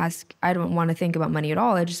I don't want to think about money at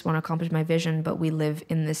all. I just want to accomplish my vision, but we live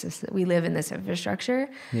in this infrastructure.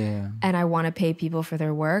 Yeah. And I want to pay people for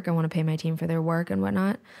their work. I want to pay my team for their work and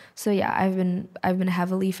whatnot. So yeah, I've been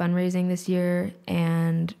heavily fundraising this year,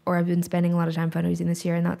 or I've been spending a lot of time fundraising this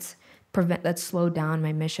year, and that's slowed down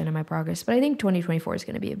my mission and my progress. But I think 2024 is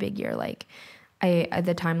going to be a big year. Like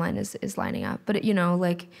the timeline is lining up. But you know,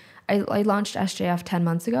 like I launched SJF 10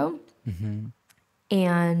 months ago,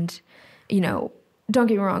 and you know, don't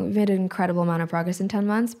get me wrong, we've made an incredible amount of progress in 10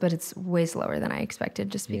 months, but it's way slower than I expected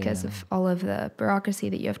just because of all of the bureaucracy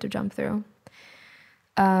that you have to jump through.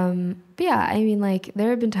 But yeah, I mean, like,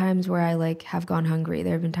 there have been times where I like have gone hungry.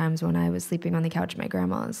 There have been times when I was sleeping on the couch at my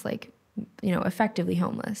grandma's, like, you know, effectively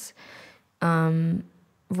homeless.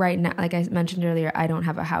 Right now, like I mentioned earlier, I don't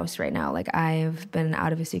have a house right now. Like, I've been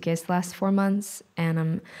out of a suitcase the last 4 months,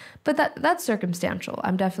 but that's circumstantial.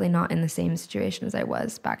 I'm definitely not in the same situation as I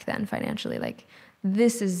was back then financially. Like,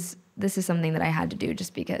 this is something that I had to do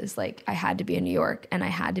just because, like, I had to be in New York and I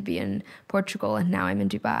had to be in Portugal, and now I'm in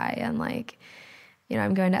Dubai, and like, you know,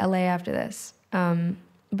 I'm going to LA after this.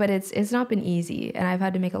 But it's not been easy, and I've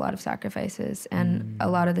had to make a lot of sacrifices. And a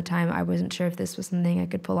lot of the time, I wasn't sure if this was something I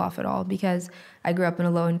could pull off at all, because I grew up in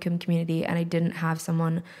a low-income community, and I didn't have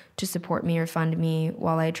someone to support me or fund me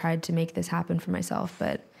while I tried to make this happen for myself.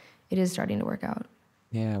 But it is starting to work out.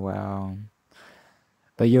 Yeah, wow.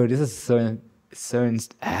 But yo, this is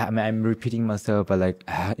I mean, I'm repeating myself, but like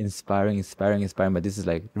inspiring. But this is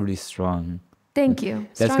like really strong. Thank you.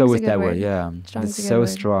 Let's go with that word. Yeah, it's so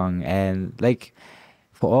strong. And like,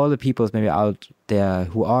 for all the people maybe out there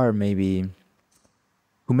who maybe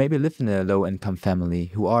live in a low income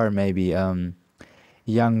family, who are maybe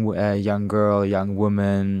young girl, young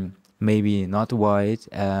woman, maybe not white,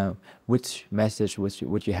 which message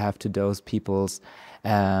would you have to those peoples,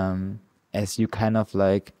 as you kind of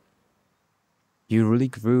like, you really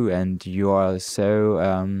grew and you're so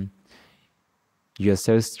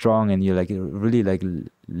strong, and you're like really like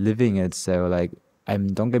living it. So like,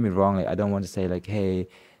 don't get me wrong, like, I don't want to say like, hey,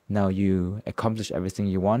 now you accomplish everything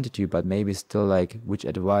you wanted to, but maybe still like which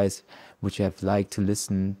advice would you have liked to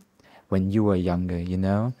listen when you were younger, you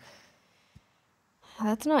know?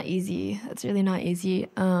 That's not easy. That's really not easy.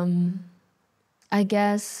 I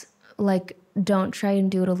guess like don't try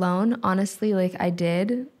and do it alone. Honestly, like I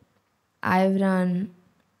did. I've done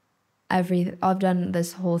I've done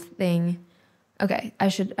this whole thing. Okay, I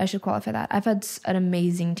should qualify that. I've had an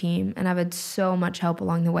amazing team and I've had so much help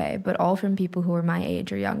along the way, but all from people who are my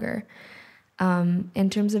age or younger. In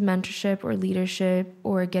terms of mentorship or leadership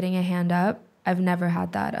or getting a hand up, I've never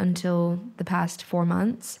had that until the past 4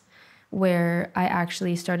 months, where I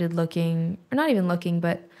actually started looking, or not even looking,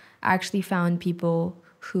 but actually found people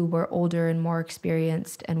who were older and more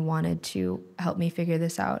experienced and wanted to help me figure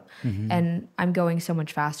this out. And I'm going so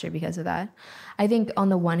much faster because of that. I think on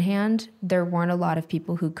the one hand, there weren't a lot of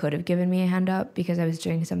people who could have given me a hand up because I was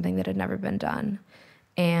doing something that had never been done.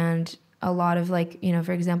 And a lot of like, you know,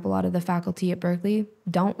 for example, a lot of the faculty at Berkeley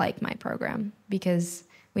don't like my program because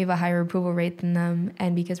we have a higher approval rate than them,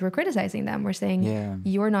 and because we're criticizing them. We're saying,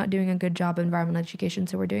 you're not doing a good job of environmental education,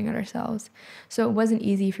 so we're doing it ourselves. So it wasn't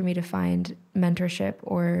easy for me to find mentorship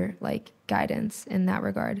or like guidance in that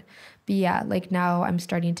regard. But yeah, like now I'm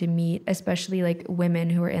starting to meet, especially like women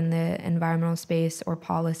who are in the environmental space or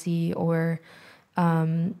policy or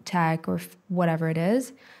tech or whatever it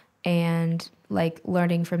is. And like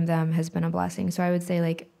learning from them has been a blessing. So I would say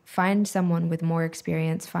like find someone with more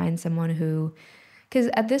experience, find someone who, because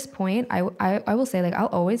at this point, I will say, like, I'll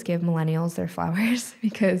always give millennials their flowers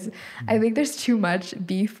because I think there's too much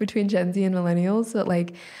beef between Gen Z and millennials. So,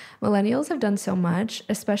 like, millennials have done so much,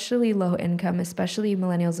 especially low income, especially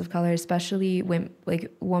millennials of color, especially women, like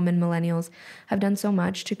woman millennials have done so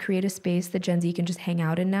much to create a space that Gen Z can just hang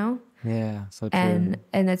out in now. Yeah, so true. And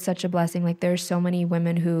it's such a blessing. Like, there's so many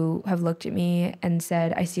women who have looked at me and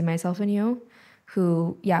said, I see myself in you,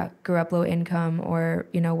 who, grew up low income or,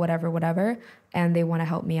 you know, whatever, and they want to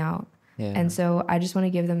help me out. Yeah. And so I just want to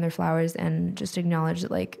give them their flowers and just acknowledge that,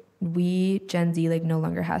 like, we, Gen Z, like, no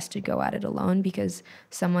longer has to go at it alone because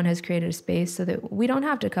someone has created a space so that we don't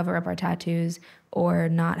have to cover up our tattoos or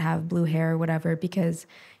not have blue hair or whatever because,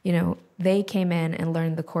 you know, they came in and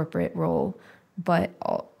learned the corporate role, but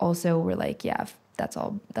also we're like, that's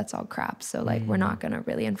all crap. So, like, we're not going to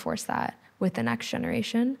really enforce that with the next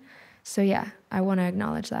generation. So, I want to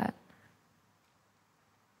acknowledge that.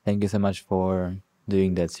 Thank you so much for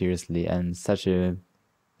doing that seriously and such a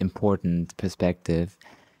important perspective.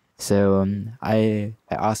 So I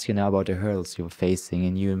asked you now about the hurdles you're facing,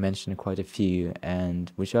 and you mentioned quite a few,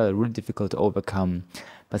 and which are really difficult to overcome.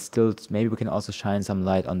 But still, maybe we can also shine some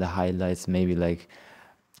light on the highlights, maybe like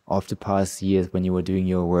of the past years when you were doing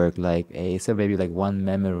your work. Like, so maybe like one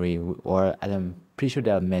memory, or I'm pretty sure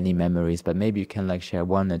there are many memories, but maybe you can like share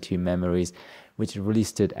 1 or 2 memories which really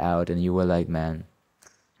stood out, and you were like, man,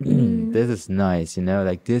 this is nice, you know,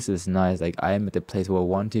 like this is nice, like I'm at the place where I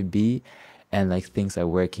want to be and like things are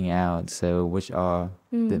working out. So which are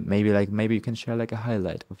maybe you can share like a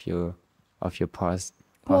highlight of your past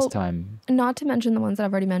time. Not to mention the ones that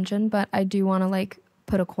I've already mentioned, but I do want to like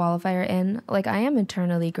put a qualifier in. Like, I am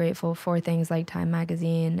eternally grateful for things like Time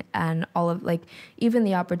Magazine and all of, like, even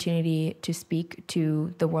the opportunity to speak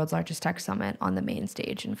to the world's largest tech summit on the main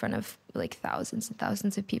stage in front of like thousands and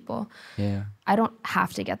thousands of people. Yeah. I don't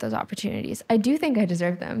have to get those opportunities. I do think I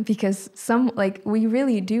deserve them because we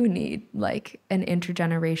really do need like an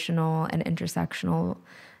intergenerational and intersectional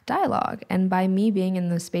dialogue. And by me being in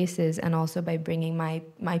those spaces and also by bringing my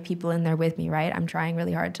people in there with me, right? I'm trying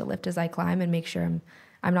really hard to lift as I climb and make sure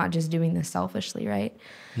I'm not just doing this selfishly, right?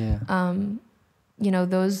 Yeah. You know,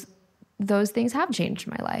 those things have changed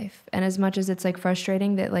my life. And as much as it's like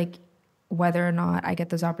frustrating that like whether or not I get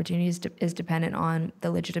those opportunities is dependent on the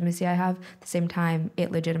legitimacy I have, at the same time, it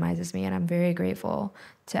legitimizes me. And I'm very grateful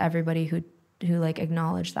to everybody who like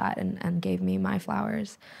acknowledged that and gave me my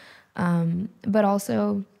flowers. But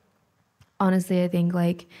also, honestly, I think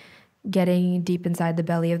like getting deep inside the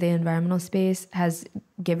belly of the environmental space has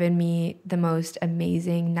given me the most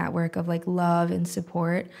amazing network of like love and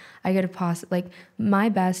support. I get like my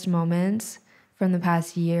best moments from the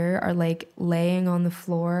past year are like laying on the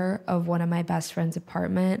floor of one of my best friend's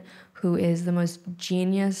apartment, who is the most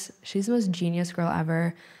genius. She's the most genius girl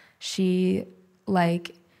ever. She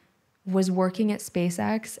like was working at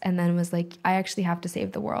SpaceX and then was like, I actually have to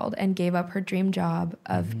save the world, and gave up her dream job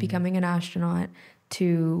of becoming an astronaut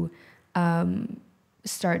to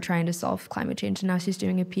start trying to solve climate change. And now she's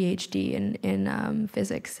doing a PhD in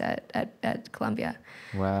physics at Columbia.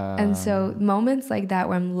 Wow. And so moments like that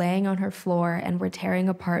where I'm laying on her floor and we're tearing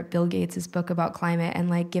apart Bill Gates' book about climate and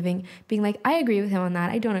like being like, I agree with him on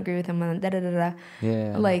that. I don't agree with him on that. Da, da, da, da.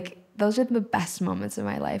 Yeah. Like those are the best moments of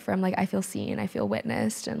my life where I'm like, I feel seen, I feel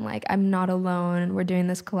witnessed, and like I'm not alone. And we're doing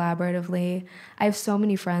this collaboratively. I have so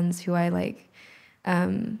many friends who I like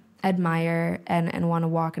admire and want to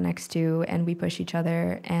walk next to, and we push each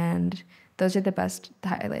other. And those are the best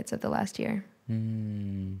highlights of the last year.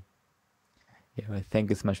 Yeah, well, thank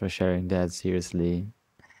you so much for sharing that, seriously.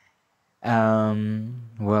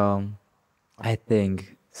 Well, I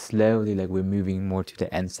think slowly like we're moving more to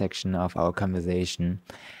the end section of our conversation.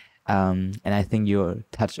 And I think you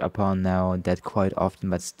touched upon now that quite often,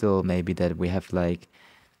 but still maybe that we have like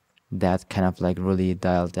that kind of like really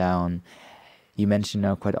dialed down. You mentioned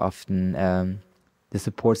now quite often the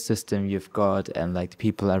support system you've got and like the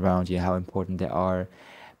people around you, how important they are.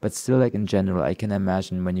 But still, like in general, I can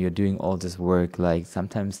imagine when you're doing all this work, like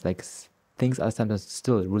sometimes like things are sometimes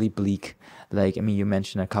still really bleak. Like, I mean, you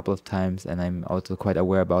mentioned a couple of times, and I'm also quite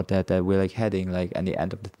aware about that, that we're like heading like at the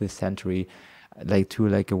end of this century, like to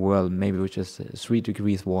like a world maybe which is 3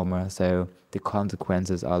 degrees warmer. So the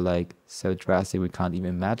consequences are like so drastic we can't even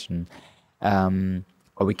imagine.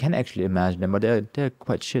 Or we can actually imagine them, but they're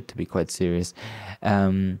quite shit, to be quite serious.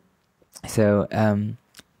 So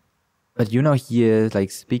but you know, here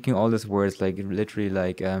like speaking all these words, like literally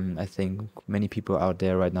like I think many people out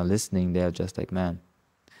there right now listening, they're just like, man,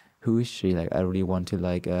 who is she? Like I really want to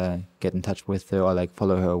like get in touch with her or like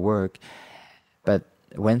follow her work. But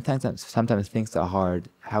when sometimes things are hard,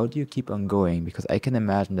 how do you keep on going? Because I can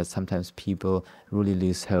imagine that sometimes people really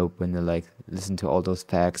lose hope when they like listen to all those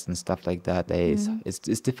facts and stuff like that. It's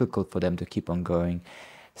difficult for them to keep on going.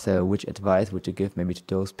 So which advice would you give maybe to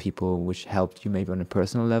those people which helped you maybe on a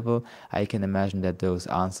personal level? I can imagine that those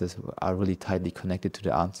answers are really tightly connected to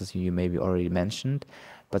the answers you maybe already mentioned,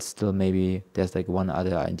 but still maybe there's like one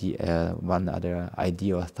other idea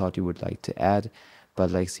or thought you would like to add.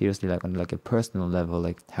 But like seriously, like on like a personal level,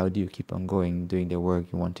 like how do you keep on going, doing the work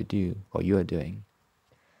you want to do or you are doing?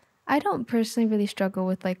 I don't personally really struggle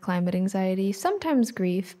with like climate anxiety. Sometimes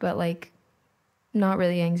grief, but like not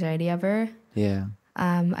really anxiety ever. Yeah.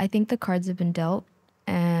 I think the cards have been dealt,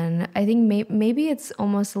 and I think maybe it's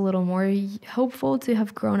almost a little more hopeful to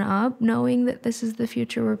have grown up knowing that this is the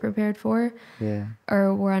future we're prepared for, Yeah.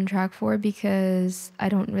 or we're on track for, because I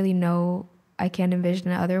don't really know. I can't envision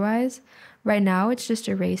it otherwise. Right now, it's just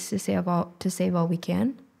a race to save all we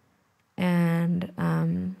can, and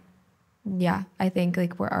yeah, I think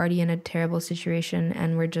like we're already in a terrible situation,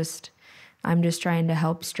 and I'm just trying to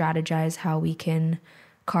help strategize how we can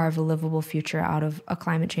carve a livable future out of a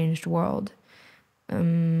climate changed world.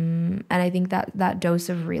 And I think that dose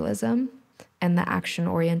of realism and the action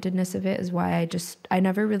orientedness of it is why I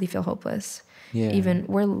never really feel hopeless. Yeah. Even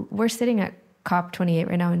we're sitting at COP28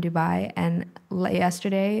 right now in Dubai, and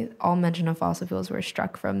yesterday all mention of fossil fuels were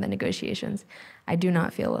struck from the negotiations. I do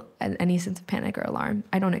not feel any sense of panic or alarm.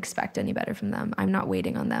 I don't expect any better from them. I'm not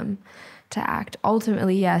waiting on them to act.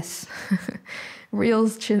 Ultimately, yes, real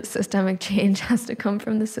systemic change has to come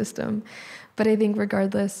from the system. But I think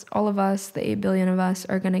regardless, all of us, the 8 billion of us,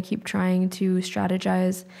 are going to keep trying to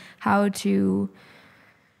strategize how to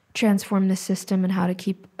transform the system and how to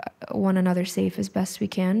keep one another safe as best we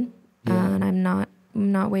can. Yeah. And I'm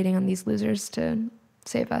not waiting on these losers to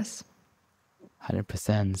save us.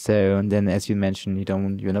 100%. So, and then as you mentioned,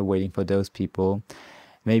 you're not waiting for those people.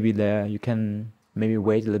 Maybe you can maybe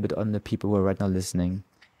wait a little bit on the people who are right now listening.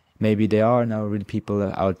 Maybe there are now really people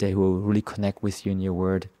out there who really connect with you in your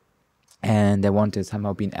word, and they want to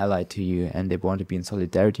somehow be an ally to you, and they want to be in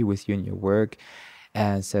solidarity with you in your work.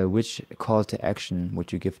 And so which call to action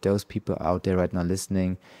would you give those people out there right now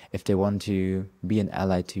listening if they want to be an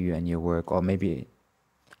ally to you in your work? Or maybe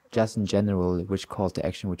just in general, which call to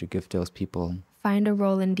action would you give those people? Find a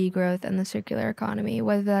role in degrowth and the circular economy,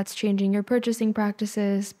 whether that's changing your purchasing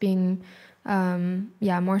practices, being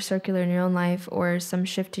more circular in your own life, or some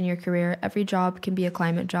shift in your career. Every job can be a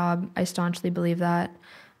climate job. I staunchly believe that.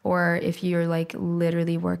 Or if you're like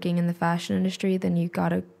literally working in the fashion industry, then you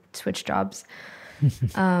gotta switch jobs.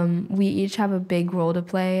 We each have a big role to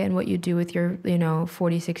play, and what you do with your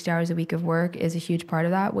 40, 60 hours a week of work is a huge part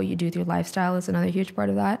of that. What you do with your lifestyle is another huge part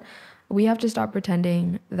of that. We have to stop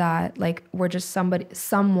pretending that like we're just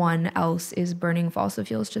someone else is burning fossil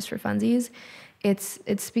fuels just for funsies. It's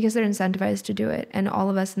because they're incentivized to do it, and all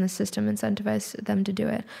of us in the system incentivize them to do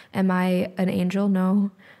it. Am I an angel?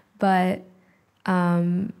 No, but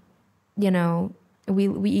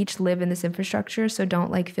we each live in this infrastructure, so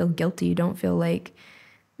don't like feel guilty. Don't feel like,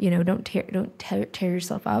 don't tear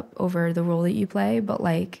yourself up over the role that you play, but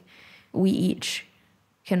like we each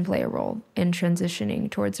can play a role in transitioning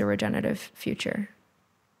towards a regenerative future.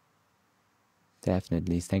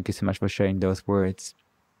 Definitely. Thank you so much for sharing those words.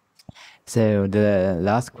 So the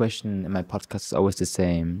last question in my podcast is always the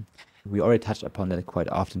same. We already touched upon that quite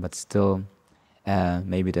often, but still,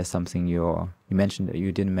 maybe there's something you mentioned that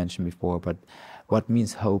you didn't mention before, but what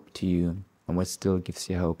means hope to you, and what still gives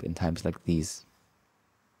you hope in times like these?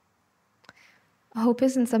 Hope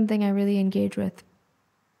isn't something I really engage with.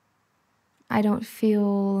 I don't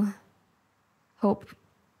feel hope.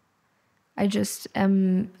 I just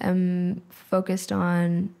am focused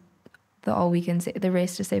on the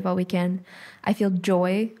race to save all we can. I feel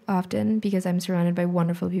joy often because I'm surrounded by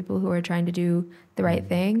wonderful people who are trying to do the right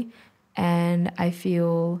thing, and I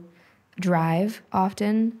feel drive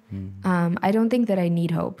often. I don't think that I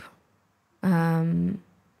need hope, but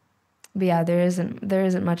yeah, there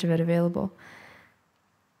isn't much of it available.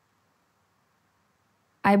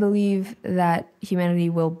 I believe that humanity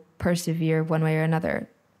will persevere one way or another.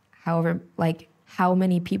 However, like how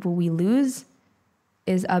many people we lose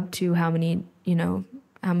is up to how many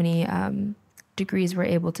degrees we're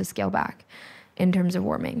able to scale back in terms of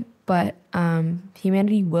warming. But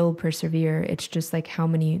humanity will persevere. It's just like how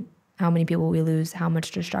many people we lose, how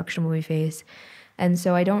much destruction will we face. And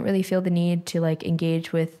so I don't really feel the need to like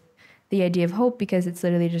engage with the idea of hope, because it's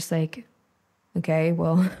literally just like, okay,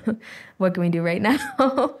 well, what can we do right now?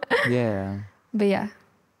 Yeah. But yeah.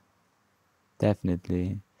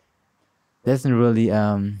 Definitely. That's a really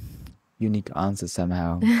unique answer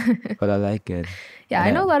somehow, but I like it. Yeah,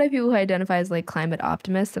 I know a lot of people who identify as like climate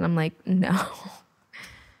optimists, and I'm like, no.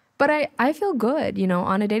 But I feel good,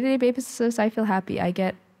 on a day-to-day basis. I feel happy. I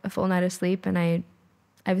get a full night of sleep, and I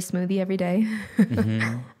have a smoothie every day.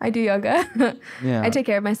 I do yoga. Yeah. I take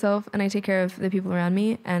care of myself, and I take care of the people around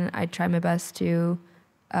me, and I try my best to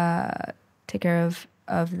take care of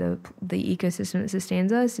the ecosystem that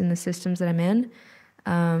sustains us and the systems that I'm in.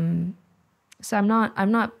 So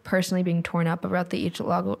I'm not personally being torn up about the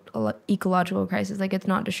ecological crisis. Like, it's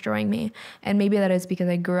not destroying me. And maybe that is because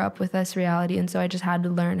I grew up with this reality, and so I just had to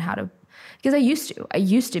learn how to, because I used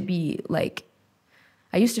to feel like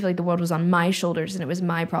the world was on my shoulders and it was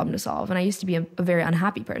my problem to solve. And I used to be a very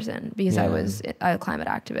unhappy person because I was a climate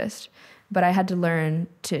activist. But I had to learn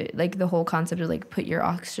to, like, the whole concept of like put your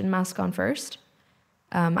oxygen mask on first.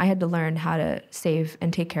 I had to learn how to save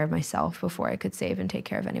and take care of myself before I could save and take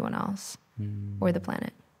care of anyone else or the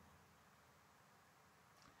planet.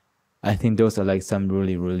 I think those are like some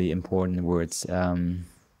really, really important words to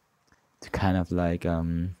kind of like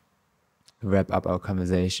wrap up our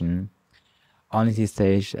conversation. Honestly,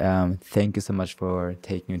 Sage, thank you so much for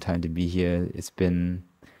taking your time to be here. It's been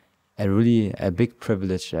a big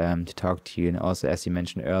privilege to talk to you. And also, as you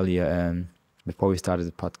mentioned earlier, before we started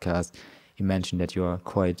the podcast, you mentioned that you are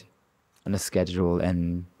quite on a schedule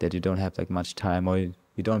and that you don't have like much time, or you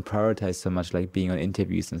don't prioritize so much like being on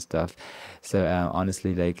interviews and stuff. So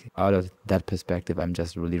honestly, like out of that perspective, I'm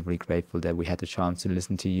just really, really grateful that we had the chance to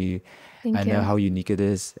listen to you. I know how unique it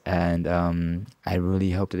is, and I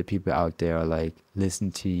really hope that the people out there like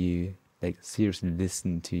listen to you, like seriously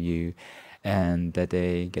listen to you, and that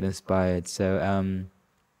they get inspired. So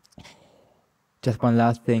just one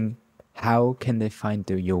last thing, how can they find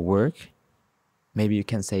your work? Maybe you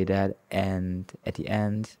can say that, and at the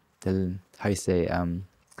end, the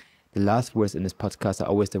last words in this podcast are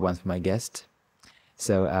always the ones for my guest.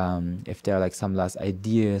 So if there are like some last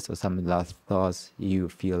ideas or some last thoughts you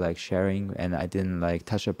feel like sharing and I didn't like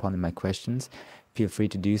touch upon in my questions, feel free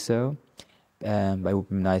to do so. But it would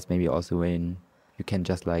be nice maybe also when you can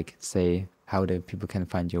just like say how the people can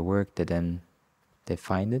find your work, that then they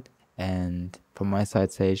find it. And from my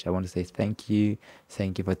side, Sage, I want to say thank you.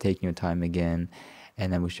 Thank you for taking your time again.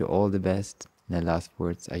 And I wish you all the best. And the last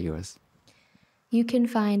words are yours. You can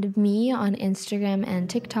find me on Instagram and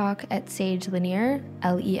TikTok at Sage Lenier,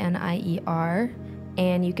 Lenier.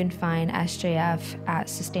 And you can find SJF at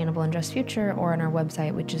Sustainable and Just Future, or on our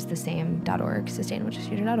website, which is the same.org,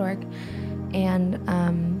 sustainableandjustfuture.org. And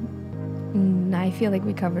I feel like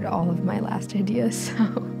we covered all of my last ideas. So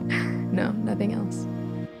no, nothing else.